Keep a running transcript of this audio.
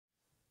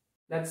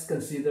Let's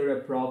consider a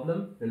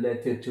problem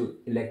related to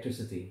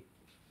electricity.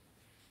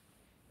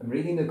 I'm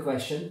reading the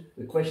question.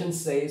 The question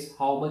says,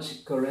 how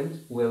much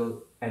current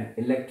will an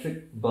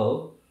electric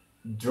bulb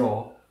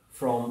draw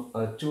from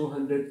a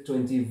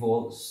 220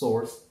 volt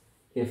source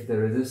if the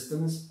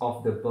resistance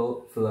of the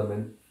bulb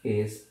filament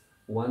is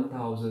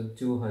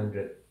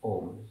 1200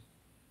 ohms?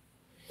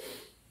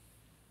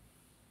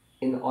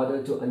 In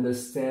order to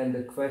understand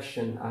the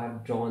question, I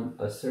have drawn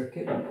a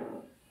circuit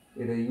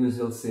with a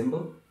usual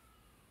symbol.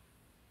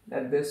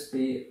 Let this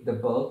be the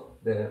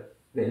bulb, the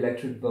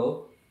electric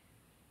bulb,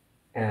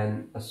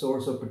 and a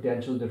source of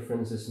potential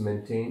difference is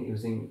maintained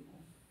using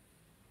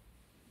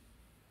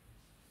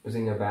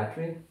a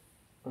battery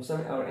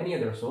or any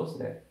other source.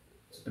 That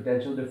so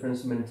potential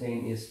difference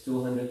maintained is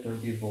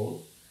 220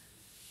 volt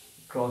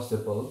across the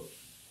bulb,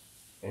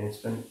 and it's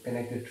been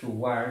connected through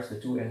wires. The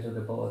two ends of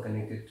the bulb are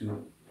connected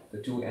to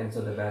the two ends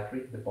of the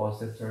battery, the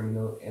positive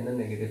terminal and the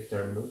negative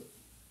terminal.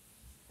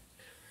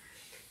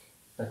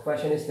 The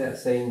question is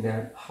saying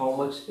that how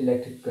much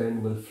electric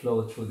current will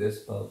flow through this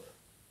bulb.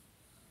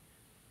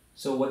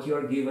 So what you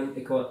are given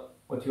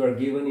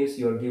is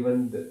you are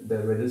given the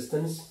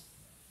resistance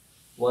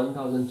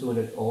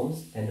 1200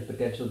 ohms and the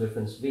potential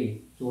difference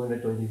V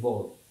 220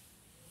 volt.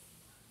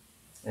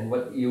 And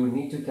what you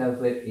need to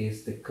calculate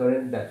is the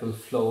current that will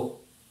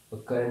flow, the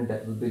current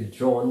that will be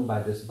drawn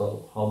by this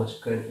bulb, how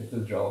much current it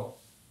will draw.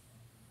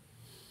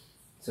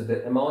 So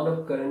the amount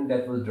of current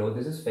that will draw,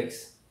 this is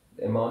fixed.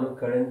 The amount of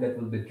current that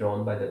will be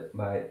drawn by the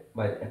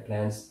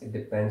appliance, it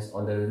depends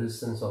on the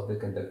resistance of the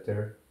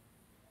conductor.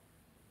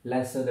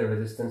 Lesser the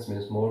resistance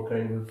means more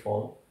current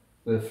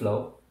will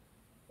flow,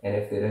 and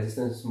if the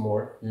resistance is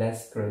more,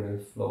 less current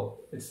will flow.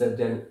 It's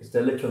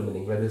the literal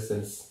meaning,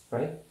 resistance,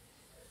 right?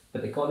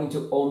 But according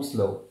to Ohm's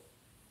law,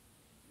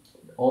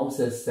 Ohm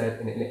says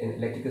that in an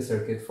electrical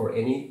circuit for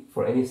any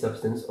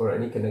substance or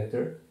any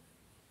conductor,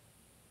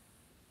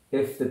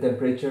 if the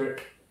temperature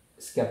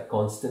is kept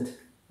constant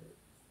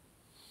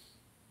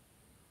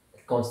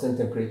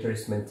temperature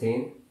is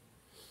maintained,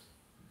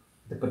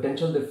 the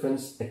potential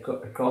difference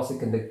across the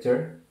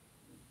conductor,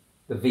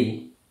 the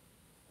V,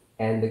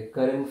 and the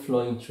current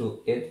flowing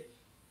through it,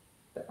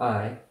 the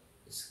I,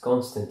 is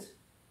constant.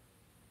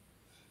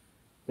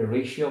 The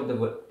ratio of the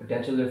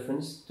potential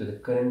difference to the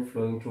current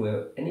flowing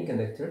through any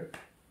conductor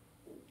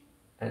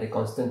at a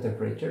constant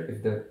temperature,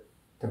 if the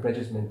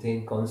temperature is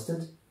maintained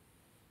constant,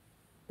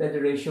 then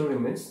the ratio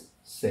remains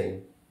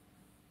same,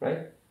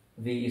 right?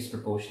 V is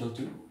proportional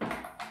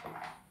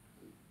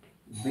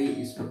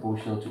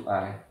to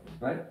I,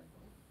 right?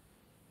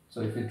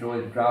 So if you draw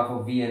a graph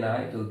of V and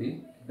I, it will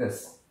be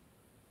this.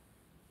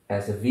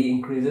 As the V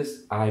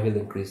increases, I will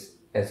increase.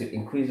 As you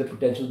increase the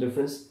potential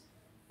difference,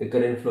 the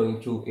current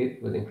flowing through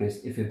it will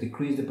increase. If you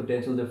decrease the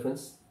potential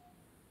difference,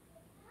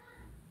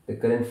 the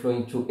current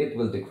flowing through it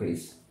will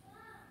decrease.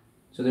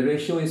 So the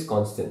ratio is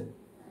constant,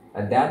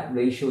 and that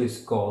ratio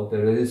is called the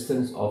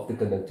resistance of the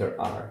conductor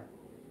R.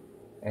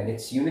 And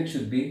its unit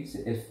should be,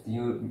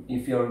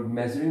 if you're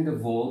measuring the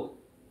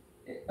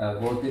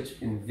voltage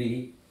in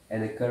V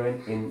and the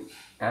current in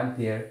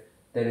ampere,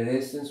 the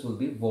resistance will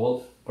be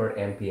volt per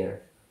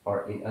ampere,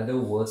 or in other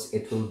words,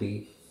 it will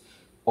be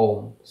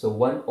ohm. So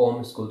 1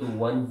 ohm is equal to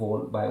 1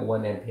 volt by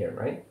 1 ampere,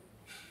 right?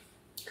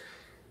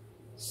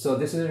 So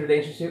this is a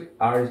relationship.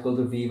 R is equal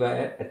to V by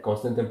I. At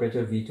constant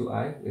temperature, V to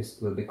I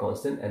will be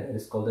constant, and it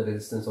is called the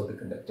resistance of the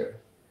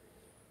conductor.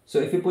 So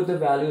if you put the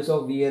values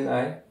of V and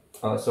I,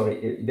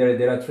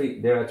 there are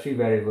three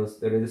variables: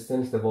 the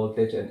resistance, the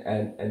voltage,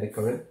 and the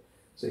current.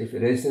 So if the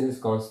resistance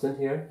is constant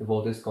here, the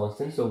voltage is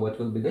constant. So what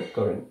will be the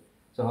current?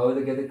 So how will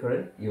you get the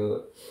current?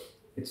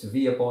 It's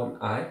V upon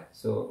I.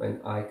 So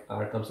when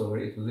R comes over,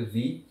 it will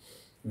be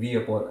V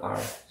upon R.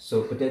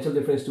 So potential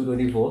difference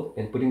 220 volt,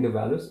 and putting the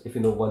values, if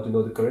you want to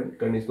know the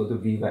current is equal to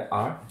V by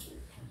R.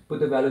 Put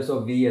the values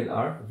of V and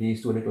R. V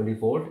is 220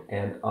 volt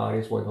and R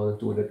is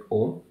 1200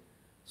 ohm.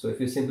 So if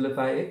you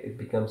simplify it, it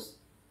becomes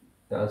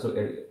the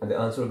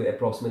answer will be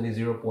approximately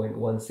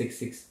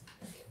 0.166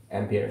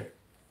 ampere.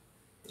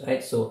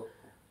 Right? So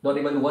not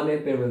even 1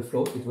 ampere will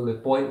flow. It will be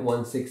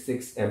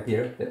 0.166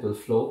 ampere that will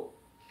flow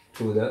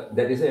through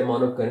that is the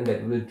amount of current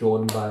that will be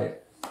drawn by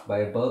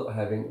a bulb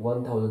having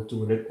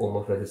 1200 ohm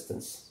of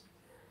resistance.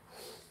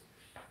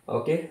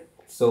 Okay,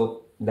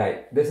 so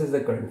this is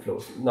the current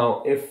flow.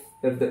 Now if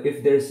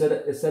there is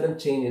a sudden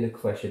change in the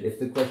question, if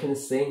the question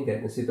is saying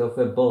that instead of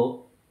a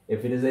bulb,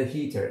 if it is a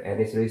heater and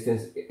its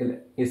resistance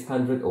is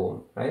 100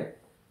 ohm, right?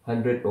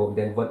 100 ohm,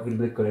 then what will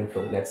be the current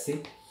flow? Let's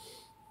see.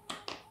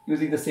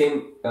 Using the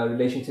same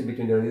relationship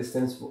between the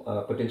resistance,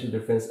 potential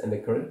difference, and the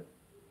current.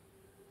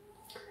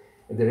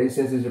 If the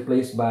resistance is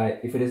replaced by,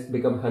 if it is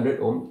become 100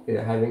 ohm,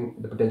 having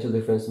the potential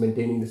difference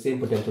maintaining the same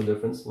potential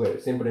difference, where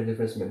same potential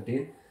difference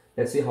maintained.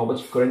 Let's see how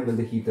much current will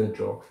the heater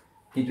draw.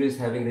 Heater is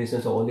having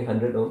resistance of only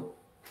 100 ohm.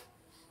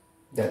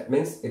 That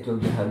means it will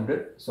be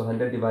 100. So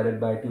 100 divided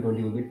by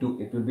 220 will be 2.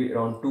 It will be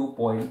around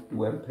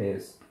 2.2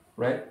 amperes,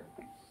 right?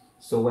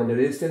 So when the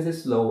resistance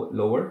is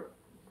lower,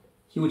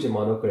 huge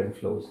amount of current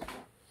flows,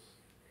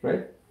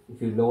 right?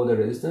 If you lower the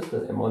resistance,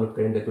 the amount of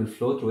current that will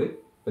flow through it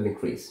will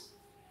increase.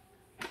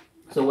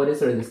 So what is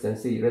the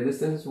resistance? See,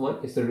 resistance is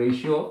what? It's the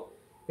ratio.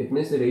 It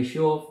means the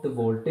ratio of the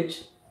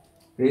voltage.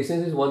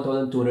 Resistance is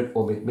 1200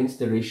 ohm. It means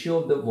the ratio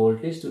of the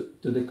voltage to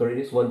the current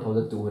is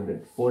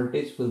 1200.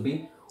 Voltage will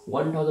be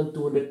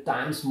 1200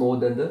 times more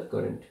than the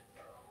current.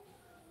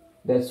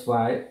 That's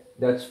why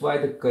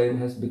the current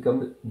has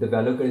become, the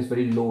value current is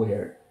very low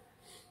here,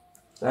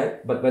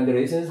 right? But when the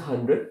resistance is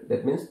 100,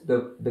 that means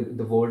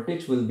the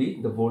voltage will be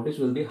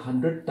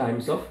 100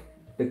 times of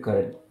the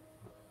current.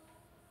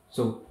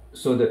 So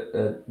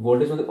the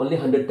voltage was only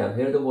 100 times.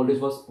 Here the voltage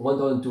was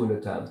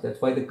 1200 times. That's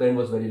why the current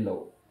was very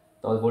low.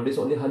 Now the voltage is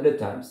only 100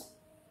 times.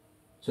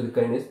 So the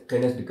current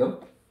has become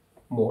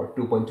more,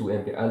 2.2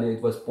 ampere. Earlier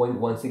it was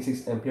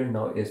 0.166 ampere.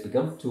 Now it has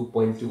become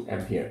 2.2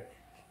 ampere.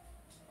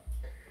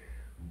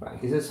 Right.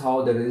 This is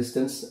how the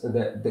resistance.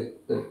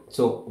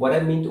 So what I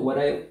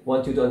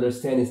want you to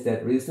understand is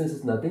that resistance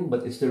is nothing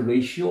but it's the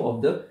ratio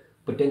of the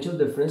potential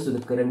difference to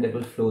the current that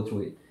will flow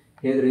through it.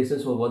 Here the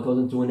resistance was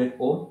 1200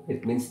 ohm.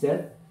 It means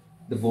that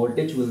the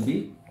voltage will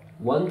be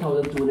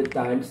 1200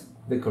 times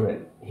the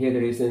current. Here the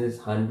resistance is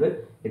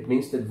 100. It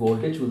means that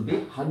voltage will be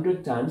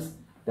 100 times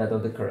that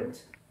of the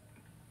current.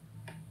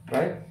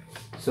 Right?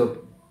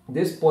 So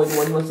this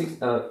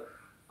 0.116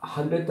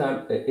 100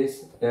 times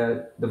is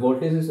the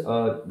voltage is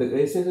the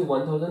resistance is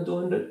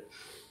 1200.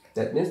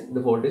 That means the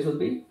voltage will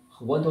be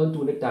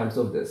 1200 times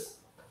of this.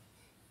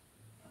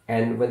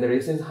 And when the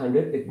resistance is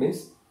 100, it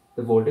means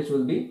the voltage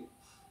will be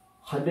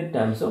 100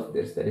 times of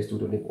this, that is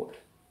 220 volt.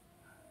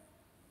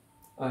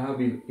 I hope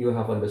you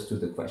have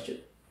understood the question.